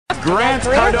Grant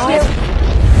Cardone.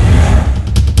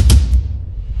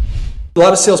 A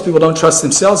lot of salespeople don't trust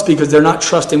themselves because they're not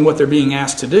trusting what they're being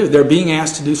asked to do. They're being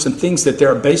asked to do some things that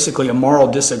they're basically a moral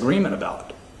disagreement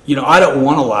about. You know, I don't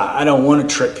want to lie. I don't want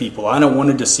to trick people. I don't want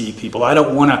to deceive people. I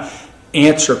don't want to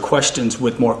answer questions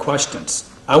with more questions.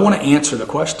 I want to answer the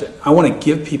question. I want to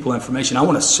give people information. I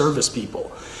want to service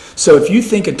people. So if you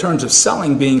think in terms of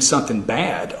selling being something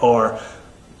bad or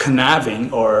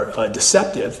conniving or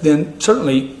deceptive, then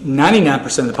certainly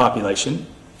 99% of the population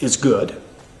is good.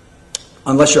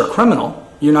 Unless you're a criminal,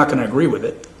 you're not going to agree with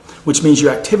it, which means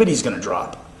your activity is going to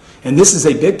drop. And this is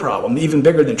a big problem. Even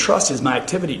bigger than trust is my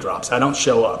activity drops. I don't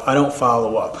show up. I don't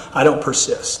follow up. I don't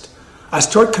persist. I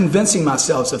start convincing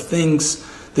myself of things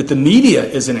that the media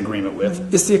is in agreement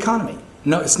with. It's the economy.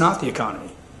 No, it's not the economy.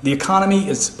 The economy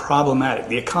is problematic.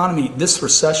 The economy, this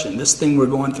recession, this thing we're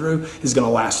going through is going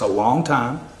to last a long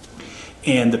time.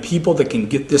 And the people that can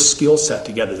get this skill set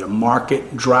together, to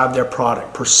market, drive their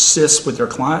product, persist with their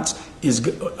clients,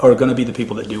 are going to be the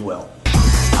people that do well.